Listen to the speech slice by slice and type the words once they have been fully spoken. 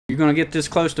You're gonna get this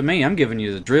close to me, I'm giving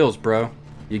you the drills, bro.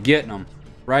 You're getting them.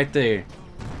 Right there.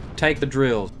 Take the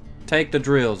drills. Take the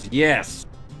drills. Yes.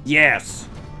 Yes.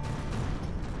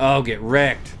 Oh, get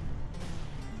wrecked.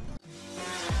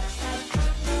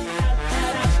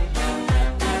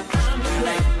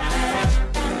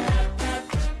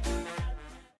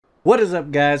 What is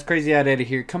up, guys? Crazy Eyed Eddie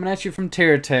here, coming at you from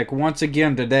Terra Tech once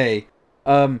again today.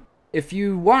 If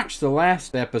you watched the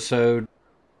last episode,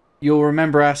 you'll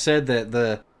remember I said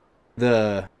that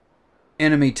the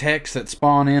enemy techs that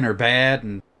spawn in are bad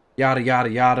and yada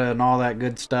yada yada and all that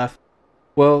good stuff.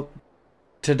 Well,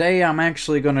 today I'm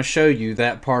actually going to show you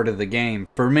that part of the game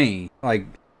for me. Like,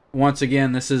 once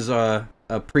again, this is a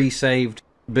pre-saved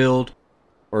build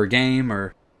or game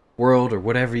or world or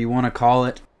whatever you want to call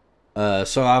it.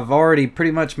 So I've already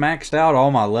pretty much maxed out all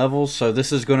my levels, so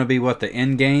this is going to be what the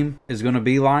end game is going to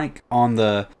be like on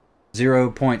the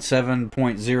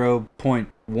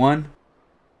 0.7.0.1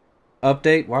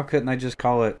 update. Why couldn't I just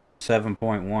call it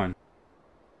 7.1?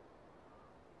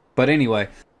 But anyway,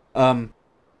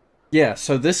 yeah,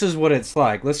 so this is what it's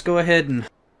like. Let's go ahead and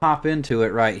hop into it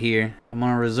right here. I'm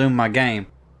going to resume my game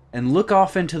and look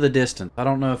off into the distance. I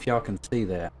don't know if y'all can see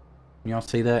that. Can y'all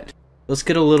see that? Let's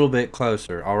get a little bit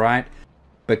closer, alright?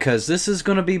 Because this is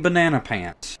going to be banana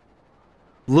pants.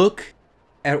 Look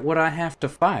at what I have to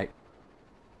fight.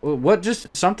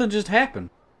 Something just happened.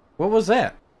 What was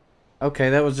that? Okay,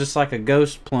 that was just like a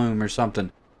ghost plume or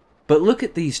something. But look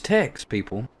at these techs,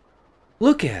 people.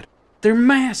 Look at them. They're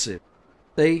massive.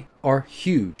 They are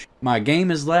huge. My game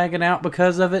is lagging out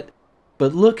because of it,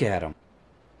 but look at them.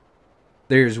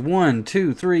 There's 1,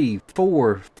 2, 3,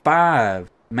 4,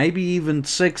 5... maybe even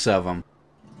 6 of them.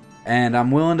 And I'm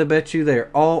willing to bet you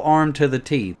they're all armed to the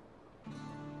teeth.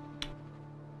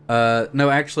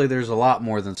 No, actually there's a lot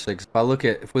more than 6.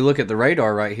 If we look at the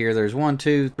radar right here, there's 1,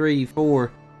 2, 3,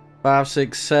 4, 5,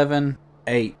 6, 7,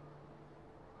 8.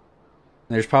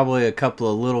 There's probably a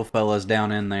couple of little fellas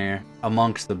down in there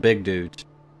amongst the big dudes.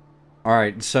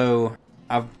 Alright, so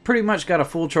I've pretty much got a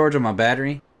full charge on my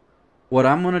battery. What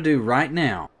I'm going to do right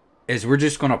now is we're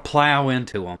just going to plow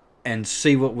into them and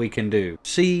see what we can do.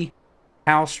 See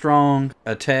how strong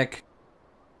a tech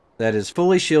that is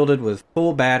fully shielded with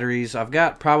full batteries. I've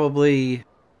got probably,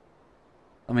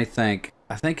 let me think,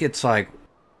 I think it's like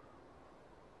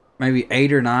maybe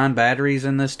 8 or 9 batteries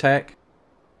in this tech.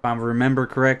 If I remember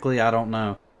correctly, I don't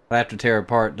know. I have to tear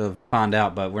apart to find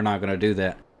out, but we're not going to do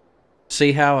that.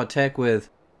 See how a tech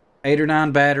with 8 or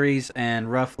 9 batteries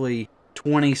and roughly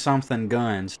 20 something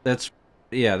guns. That's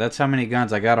how many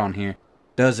guns I got on here.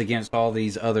 Does against all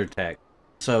these other tech.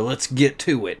 So let's get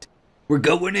to it. We're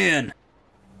going in.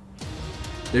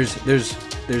 There's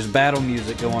battle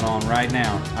music going on right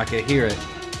now. I can hear it.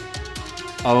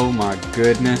 Oh my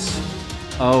goodness.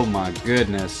 Oh my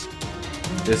goodness.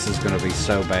 This is gonna be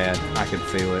so bad. I can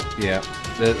feel it. Yeah.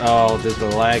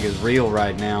 The lag is real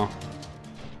right now.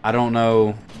 I don't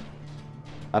know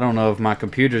if my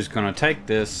computer's gonna take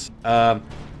this.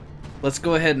 Let's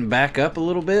go ahead and back up a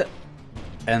little bit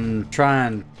and try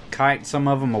and kite some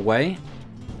of them away.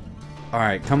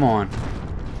 Alright, come on.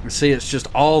 See, it's just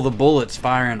all the bullets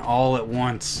firing all at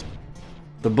once.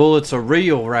 The bullets are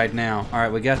real right now.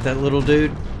 Alright, we got that little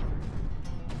dude.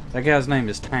 That guy's name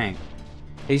is Tank.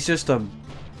 He's just a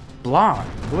block.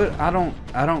 What? I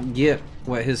don't get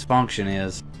what his function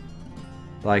is.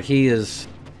 Like, is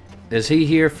he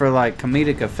here for like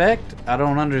comedic effect? I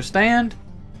don't understand.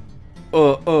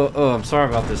 I'm sorry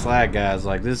about this lag, guys.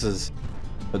 Like, this is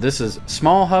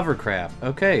small hovercraft.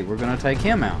 Okay, we're gonna take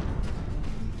him out.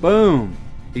 Boom.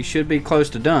 He should be close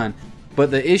to done.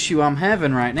 But the issue I'm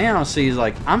having right now, see, is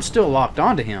like, I'm still locked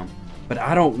onto him, but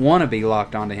I don't want to be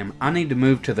locked onto him. I need to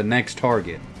move to the next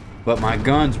target. But my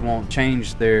guns won't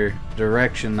change their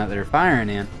direction that they're firing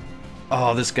in.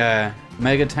 Oh, this guy,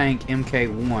 Mega Tank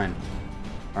MK1.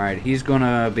 Alright, he's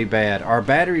gonna be bad. Our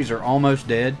batteries are almost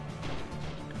dead.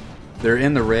 They're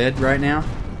in the red right now.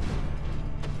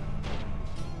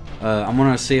 I'm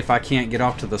gonna see if I can't get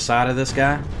off to the side of this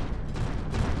guy,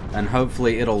 and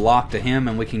hopefully it'll lock to him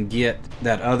and we can get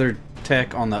that other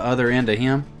tech on the other end of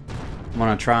him. I'm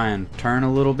gonna try and turn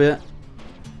a little bit.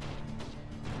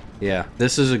 Yeah,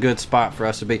 this is a good spot for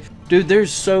us to be. Dude,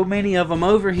 there's so many of them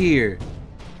over here.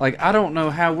 Like, I don't know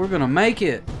how we're gonna make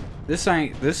it. This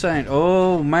ain't,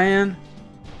 oh man.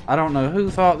 I don't know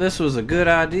who thought this was a good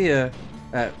idea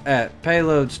at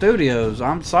Payload Studios.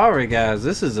 I'm sorry, guys.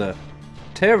 This is a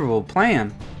terrible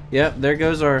plan. Yep, there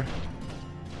goes our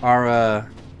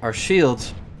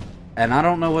shields. And I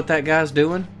don't know what that guy's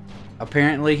doing.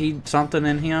 Apparently something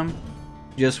in him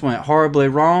just went horribly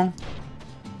wrong.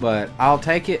 But I'll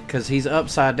take it because he's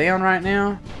upside down right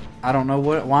now. I don't know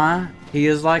why he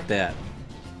is like that.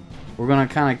 We're gonna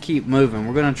kind of keep moving.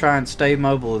 We're gonna try and stay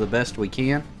mobile the best we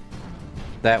can.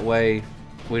 That way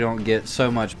we don't get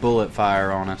so much bullet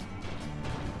fire on us.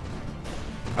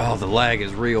 Oh, the lag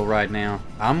is real right now.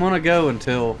 I'm gonna go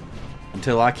until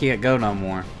I can't go no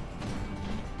more.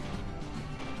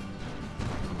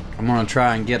 I'm gonna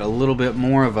try and get a little bit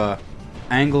more of a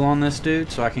angle on this dude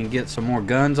so I can get some more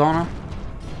guns on him.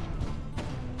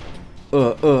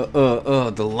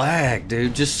 The lag,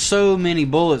 dude. Just so many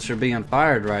bullets are being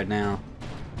fired right now.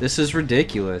 This is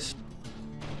ridiculous.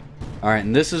 Alright,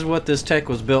 and this is what this tech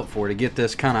was built for, to get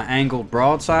this kind of angled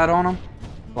broadside on them.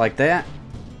 Like that.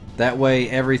 That way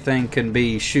everything can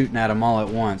be shooting at them all at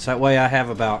once. That way I have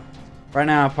about, right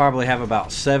now I probably have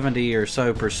about 70 or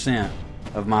so %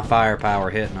 of my firepower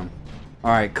hitting them.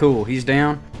 Alright, cool. He's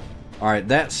down. Alright,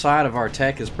 that side of our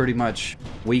tech is pretty much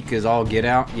weak as all get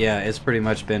out. Yeah, it's pretty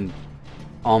much been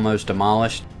almost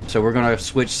demolished. So we're going to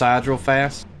switch sides real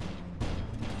fast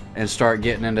and start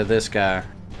getting into this guy.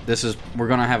 We're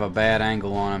going to have a bad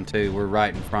angle on him too. We're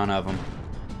right in front of him.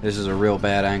 This is a real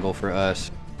bad angle for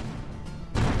us.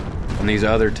 And these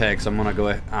other techs, I'm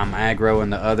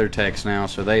aggroing the other techs now,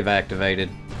 so they've activated.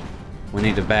 We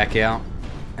need to back out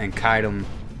and kite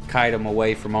them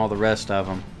away from all the rest of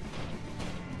them.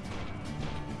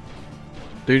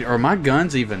 Dude, are my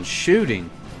guns even shooting?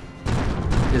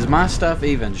 Is my stuff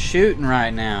even shooting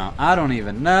right now? I don't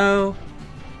even know.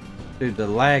 Dude, the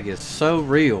lag is so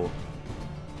real.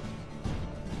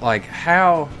 Like,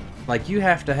 how? Like, you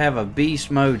have to have a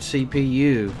beast mode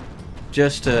CPU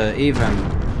just to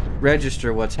even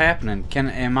register what's happening.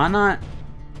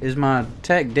 Is my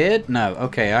tech dead? No.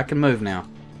 Okay, I can move now.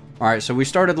 Alright, so we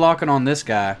started locking on this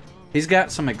guy. He's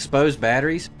got some exposed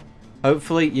batteries.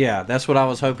 Hopefully, yeah, that's what I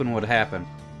was hoping would happen.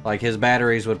 Like, his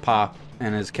batteries would pop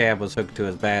and his cab was hooked to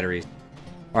his batteries.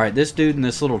 Alright, this dude in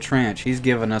this little trench, he's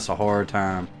giving us a hard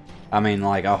time. I mean,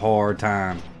 like, a hard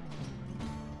time.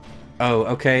 Oh,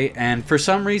 okay, and for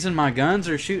some reason my guns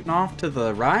are shooting off to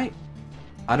the right?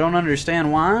 I don't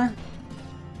understand why.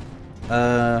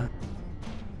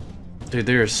 Dude,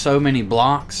 there are so many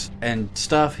blocks and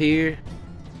stuff here.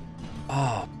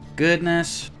 Oh,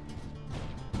 goodness.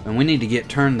 And we need to get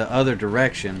turned the other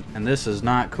direction, and this is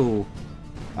not cool.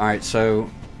 Alright,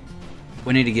 so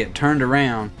we need to get turned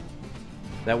around.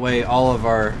 That way all of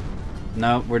our...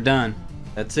 No, we're done.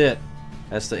 That's it.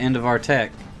 That's the end of our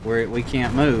tech. We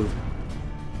can't move.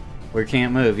 We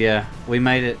can't move, yeah. We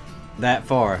made it that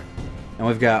far. And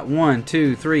we've got 1,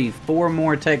 2, 3, 4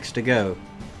 more techs to go.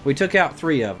 We took out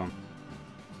 3 of them.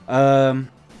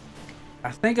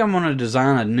 I think I'm going to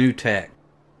design a new tech.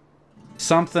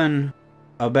 Something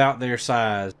about their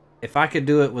size. If I could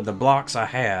do it with the blocks I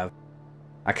have.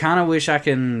 I kind of wish I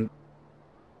can...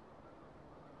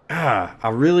 I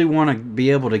really want to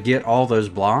be able to get all those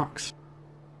blocks.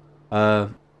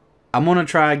 I'm going to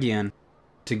try again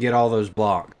to get all those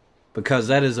blocks. Because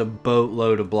that is a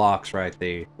boatload of blocks right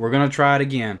there. We're going to try it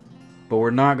again. But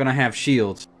we're not going to have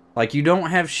shields. Like, you don't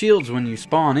have shields when you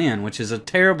spawn in, which is a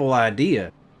terrible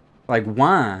idea. Like,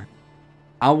 why?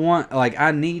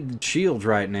 I need shields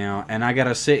right now, and I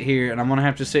gotta sit here, and I'm gonna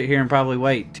have to sit here and probably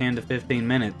wait 10 to 15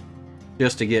 minutes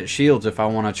just to get shields if I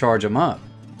want to charge them up.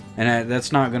 And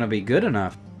that's not gonna be good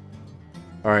enough.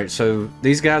 Alright, so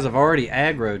these guys have already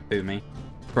aggroed to me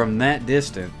from that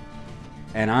distance,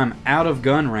 and I'm out of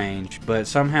gun range, but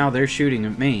somehow they're shooting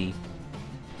at me.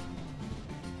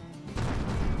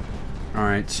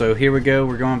 Alright, so here we go.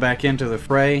 We're going back into the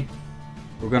fray.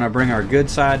 We're going to bring our good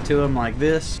side to them like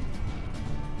this.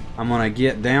 I'm going to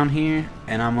get down here,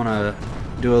 and I'm going to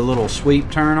do a little sweep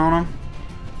turn on them.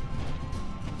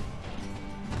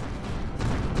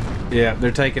 Yeah,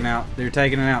 they're taking it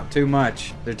out too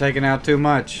much. They're taking out too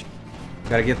much.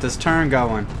 Got to get this turn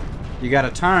going. You got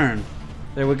to turn.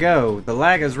 There we go. The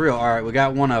lag is real. Alright, we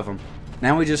got one of them.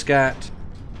 Now we just got...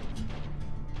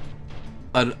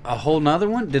 A whole nother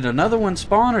one? Did another one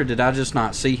spawn, or did I just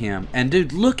not see him? And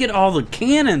dude, look at all the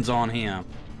cannons on him.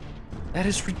 That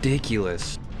is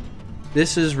ridiculous.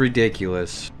 This is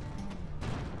ridiculous.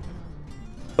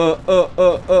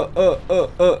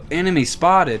 Enemy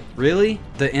spotted. Really?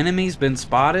 The enemy's been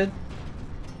spotted?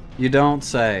 You don't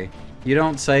say. You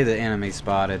don't say the enemy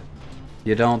spotted.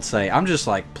 You don't say. I'm just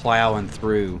like plowing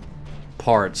through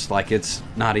parts like it's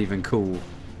not even cool.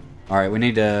 Alright, we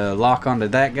need to lock onto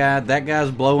that guy. That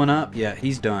guy's blowing up. Yeah,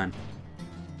 he's done.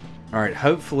 Alright,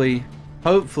 hopefully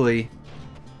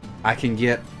I can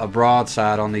get a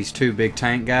broadside on these 2 big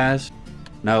tank guys.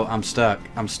 No, I'm stuck.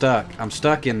 I'm stuck. I'm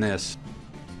stuck in this.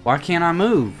 Why can't I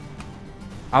move?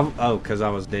 Oh, because I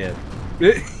was dead.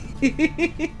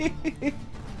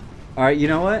 Alright, you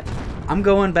know what? I'm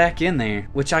going back in there,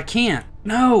 which I can't.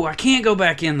 No, I can't go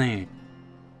back in there.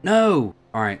 No.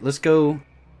 All right, let's go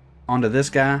onto this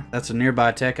guy. That's a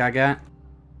nearby tech I got.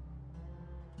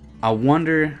 I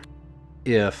wonder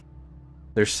if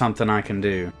there's something I can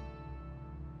do.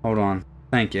 Hold on.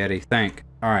 Think, Eddie. Think.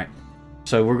 All right.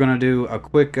 So we're going to do a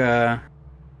quick, yeah,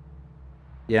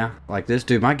 like this.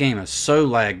 Dude, my game is so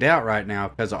lagged out right now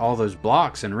because of all those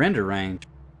blocks and render range.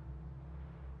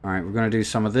 All right, we're going to do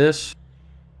some of this.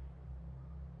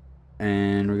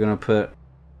 And we're going to put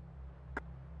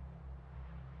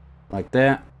like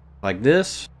that, like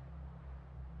this.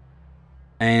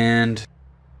 And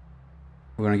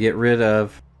we're going to get rid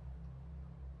of...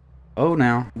 Oh,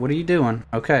 now, what are you doing?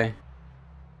 Okay. I'm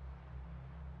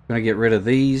going to get rid of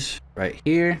these right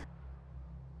here.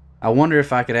 I wonder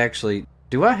if I could actually...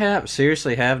 Do I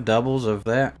seriously have doubles of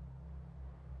that?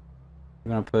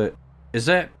 I'm going to put... Is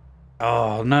that...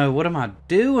 Oh, no, what am I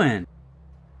doing?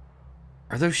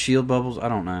 Are those shield bubbles? I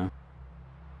don't know.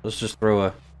 Let's just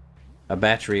throw a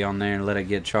battery on there and let it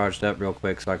get charged up real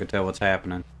quick so I can tell what's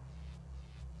happening.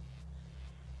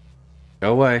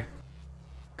 Go away.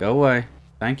 Go away.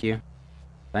 Thank you.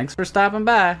 Thanks for stopping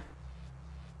by.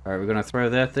 Alright, we're going to throw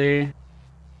that there.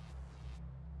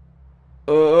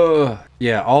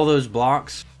 Yeah, all those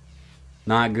blocks.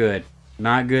 Not good.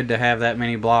 Not good to have that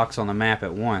many blocks on the map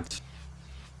at once.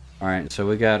 Alright, so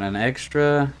we got an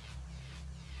extra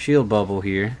shield bubble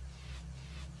here.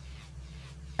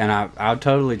 And I'll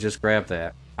totally just grab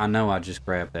that. I know I just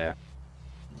grabbed that.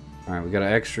 Alright, we got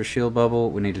an extra shield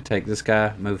bubble. We need to take this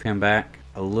guy, move him back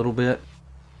a little bit.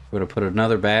 We're going to put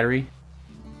another battery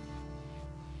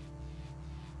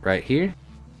right here.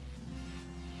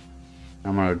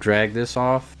 I'm going to drag this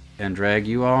off and drag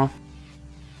you off.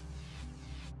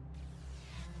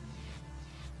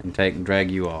 And take and drag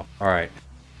you off. Alright.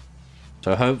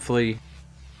 So hopefully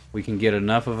we can get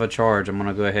enough of a charge. I'm going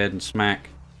to go ahead and smack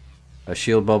a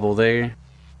shield bubble there.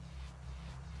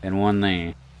 And one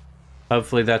there.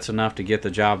 Hopefully that's enough to get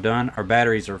the job done. Our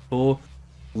batteries are full.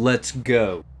 Let's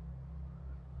go.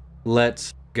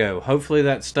 Let's go. Hopefully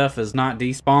that stuff is not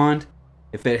despawned.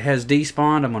 If it has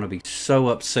despawned, I'm going to be so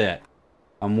upset.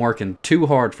 I'm working too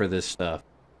hard for this stuff.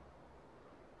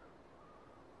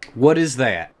 What is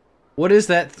that? What is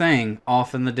that thing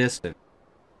off in the distance?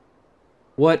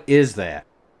 What is that?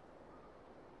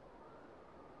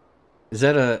 Is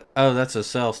that a... Oh, that's a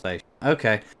cell station.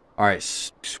 Okay. Alright,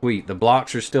 sweet. The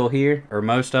blocks are still here. Or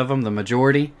most of them, the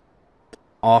majority.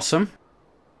 Awesome.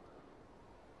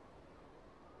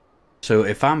 So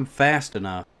if I'm fast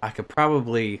enough, I could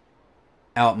probably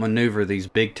outmaneuver these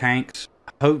big tanks.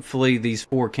 Hopefully these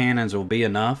 4 cannons will be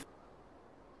enough.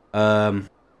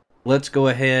 Let's go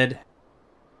ahead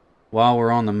while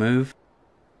we're on the move.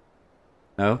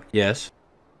 No, yes.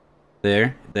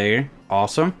 There.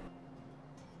 Awesome.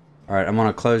 Alright, I'm going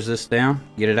to close this down.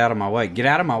 Get it out of my way. Get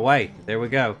out of my way. There we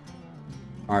go.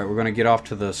 Alright, we're going to get off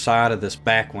to the side of this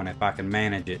back one if I can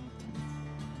manage it.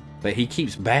 But he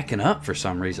keeps backing up for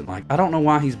some reason. Like, I don't know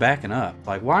why he's backing up.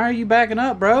 Like, why are you backing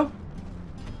up, bro?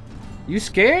 You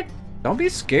scared? Don't be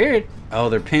scared. Oh,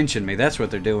 they're pinching me. That's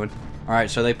what they're doing. Alright,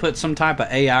 so they put some type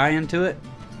of AI into it.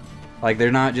 Like,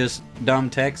 they're not just dumb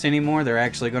techs anymore. They're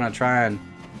actually going to try and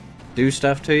do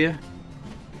stuff to you.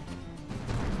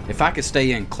 If I could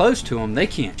stay in close to them, they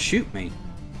can't shoot me.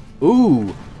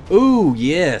 Ooh. Ooh,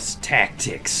 yes.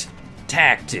 Tactics.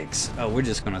 Tactics. Oh, we're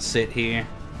just going to sit here.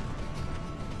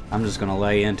 I'm just going to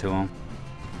lay into them.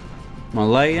 I'm going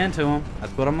to lay into them.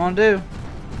 That's what I'm going to do.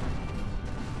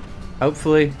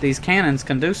 Hopefully, these cannons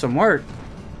can do some work.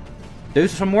 Do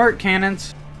some work,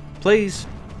 cannons. Please.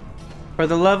 For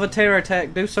the love of Terra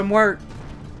Tech, do some work.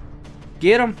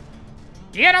 Get them.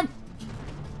 Get them.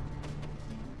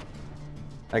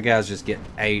 That guy's just getting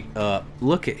ate up.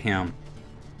 Look at him.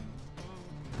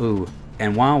 Ooh.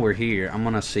 And while we're here, I'm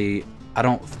going to see... I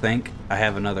don't think I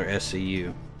have another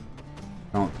SCU.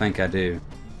 I don't think I do.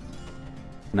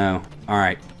 No.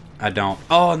 Alright. I don't.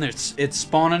 Oh, and it's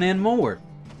spawning in more.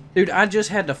 Dude, I just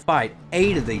had to fight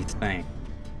 8 of these things.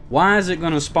 Why is it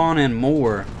going to spawn in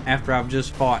more after I've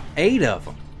just fought 8 of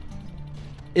them?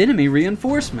 Enemy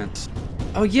reinforcements.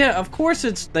 Oh yeah, of course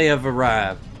they have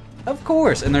arrived. Of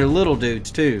course. And they're little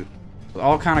dudes too. With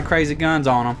all kind of crazy guns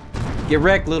on them. Get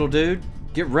wrecked, little dude.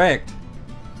 Get wrecked.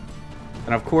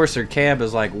 And of course their cab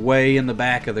is like way in the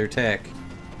back of their tech.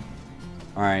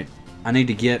 Alright. I need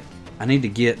to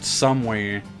get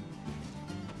somewhere.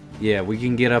 Yeah, we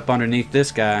can get up underneath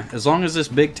this guy. As long as this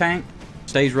big tank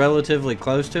stays relatively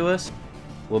close to us,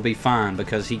 we'll be fine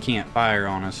because he can't fire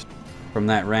on us from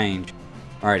that range.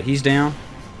 Alright, he's down.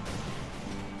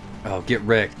 Oh, get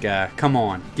wrecked, guy. Come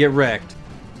on. Get wrecked.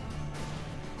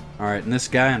 Alright, and this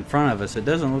guy in front of us, it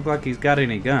doesn't look like he's got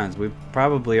any guns. We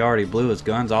probably already blew his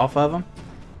guns off of him.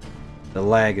 The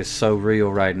lag is so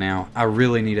real right now. I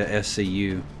really need a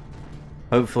SCU.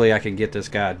 Hopefully I can get this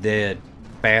guy dead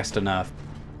fast enough.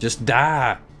 Just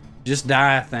die. Just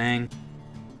die, thing.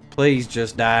 Please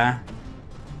just die.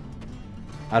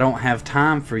 I don't have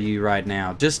time for you right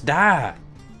now. Just die.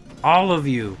 All of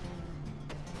you.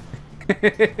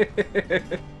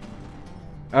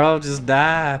 Oh, just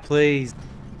die, please.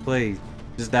 Please,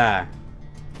 just die.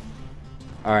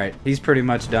 Alright, he's pretty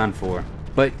much done for.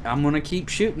 But I'm gonna keep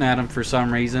shooting at him for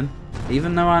some reason.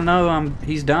 Even though I know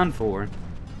he's done for.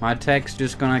 My tech's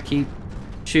just gonna keep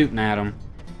shooting at him.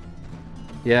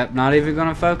 Yep, not even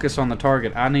gonna focus on the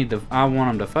target I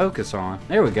want him to focus on.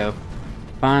 There we go.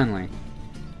 Finally.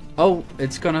 Oh,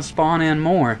 it's gonna spawn in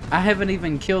more. I haven't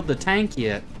even killed the tank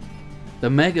yet. The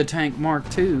Mega Tank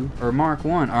Mark II, or Mark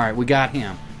 1. Alright, we got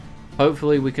him.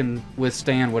 Hopefully we can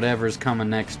withstand whatever's coming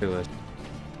next to us.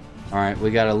 Alright,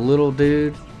 we got a little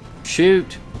dude.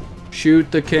 Shoot! Shoot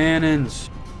the cannons!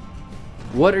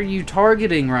 What are you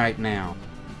targeting right now?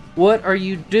 What are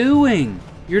you doing?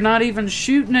 You're not even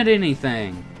shooting at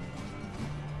anything.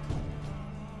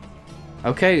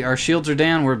 Okay, our shields are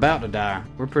down. We're about to die.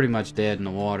 We're pretty much dead in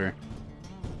the water.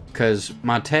 Because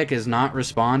my tech is not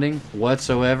responding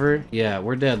whatsoever. Yeah,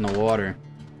 we're dead in the water.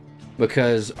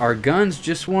 Because our guns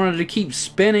just wanted to keep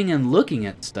spinning and looking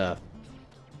at stuff.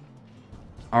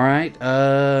 Alright,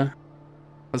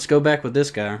 let's go back with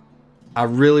this guy. I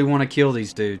really want to kill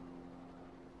these dudes.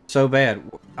 So bad.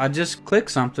 I just clicked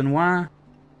something. Why?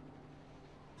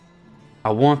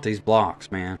 I want these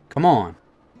blocks, man. Come on.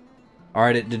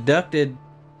 Alright, it deducted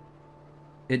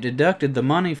the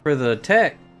money for the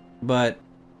tech, but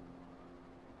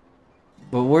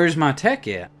where's my tech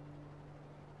at?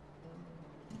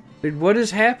 Dude, what is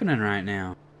happening right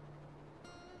now?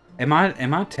 Am I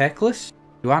techless?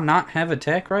 Do I not have a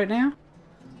tech right now?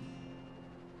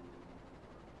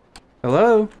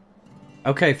 Hello?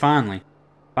 Okay, finally.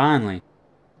 Finally.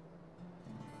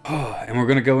 Oh, and we're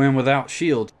gonna go in without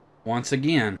shield once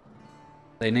again.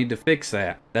 They need to fix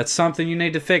that. That's something you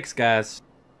need to fix, guys.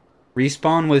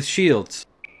 Respawn with shields.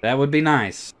 That would be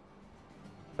nice.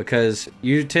 Because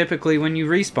you typically, when you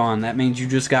respawn, that means you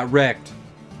just got wrecked.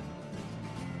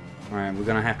 Alright, we're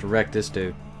gonna have to wreck this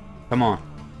dude. Come on.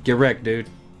 Get wrecked, dude.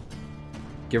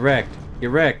 Get wrecked.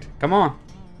 Get wrecked. Come on.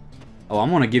 Oh, I'm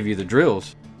gonna give you the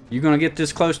drills. You're gonna get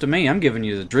this close to me, I'm giving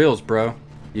you the drills, bro.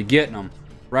 You're getting them.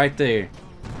 Right there.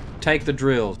 Take the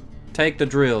drills. Take the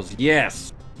drills.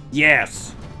 Yes.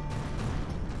 Yes.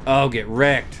 Oh, get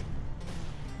wrecked.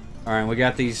 Alright, we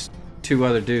got these two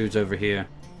other dudes over here.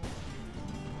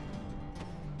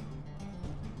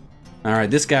 Alright,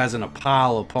 this guy's in a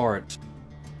pile of parts.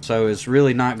 So it's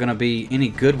really not going to be any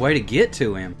good way to get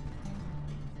to him.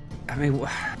 I mean,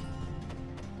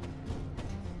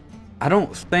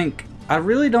 I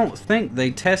really don't think they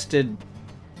tested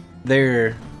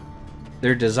their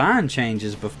design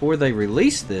changes before they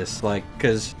released this. Like,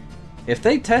 because if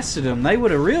they tested them, they would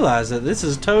have realized that this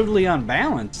is totally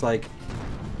unbalanced. Like,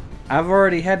 I've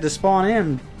already had to spawn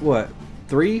in, what,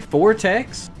 3, 4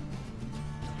 techs?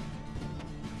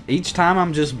 Each time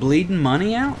I'm just bleeding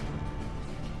money out?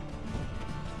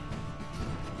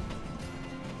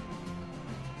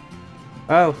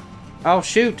 Oh,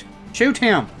 shoot. Shoot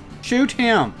him. Shoot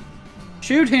him.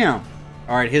 Shoot him.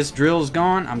 Alright, his drill's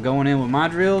gone. I'm going in with my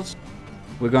drills.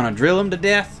 We're gonna drill him to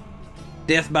death.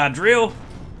 Death by drill.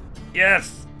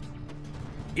 Yes.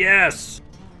 Yes.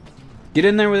 Get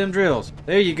in there with them drills.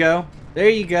 There you go. There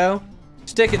you go.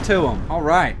 Stick it to him.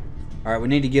 Alright. Alright, we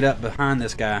need to get up behind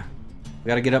this guy. We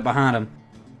gotta get up behind him.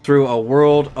 Through a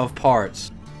world of parts.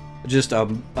 Just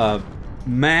a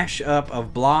mash up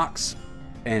of blocks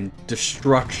and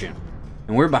destruction.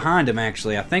 And we're behind him,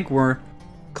 actually. I think we're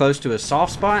close to a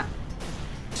soft spot.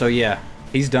 So yeah,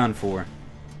 he's done for.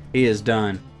 He is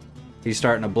done. He's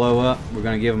starting to blow up. We're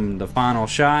gonna give him the final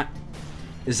shot.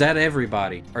 Is that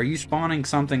everybody? Are you spawning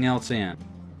something else in?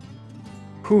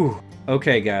 Whew.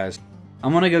 Okay, guys.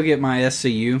 I'm gonna go get my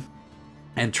SCU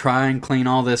and try and clean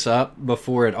all this up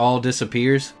before it all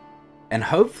disappears. And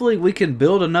hopefully we can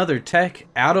build another tech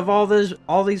out of all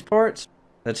these parts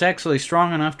that's actually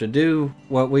strong enough to do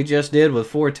what we just did with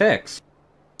 4 techs.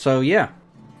 So yeah,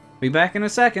 be back in a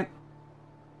second.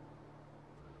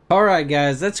 Alright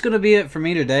guys, that's going to be it for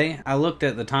me today. I looked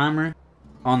at the timer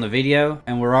on the video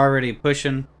and we're already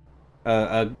pushing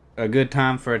a good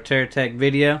time for a Terra Tech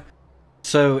video.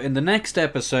 So in the next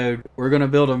episode, we're going to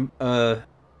build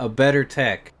a better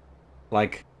tech.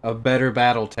 Like a better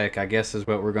battle tech, I guess is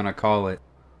what we're going to call it.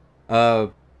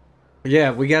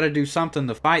 Yeah, we got to do something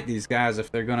to fight these guys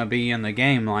if they're going to be in the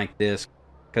game like this.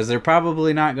 Because they're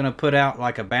probably not going to put out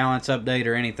like a balance update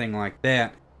or anything like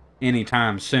that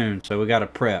anytime soon. So we got to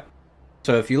prep.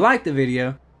 So if you liked the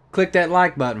video, click that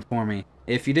like button for me.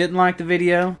 If you didn't like the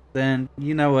video, then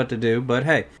you know what to do. But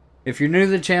hey, if you're new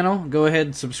to the channel, go ahead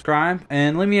and subscribe.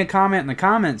 And leave me a comment in the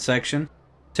comment section.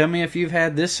 Tell me if you've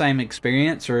had this same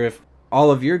experience or if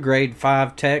all of your grade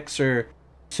 5 techs are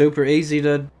super easy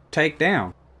to take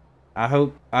down. I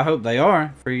hope they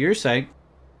are, for your sake,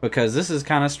 because this is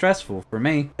kind of stressful for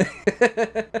me.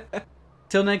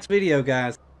 Till next video,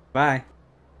 guys. Bye.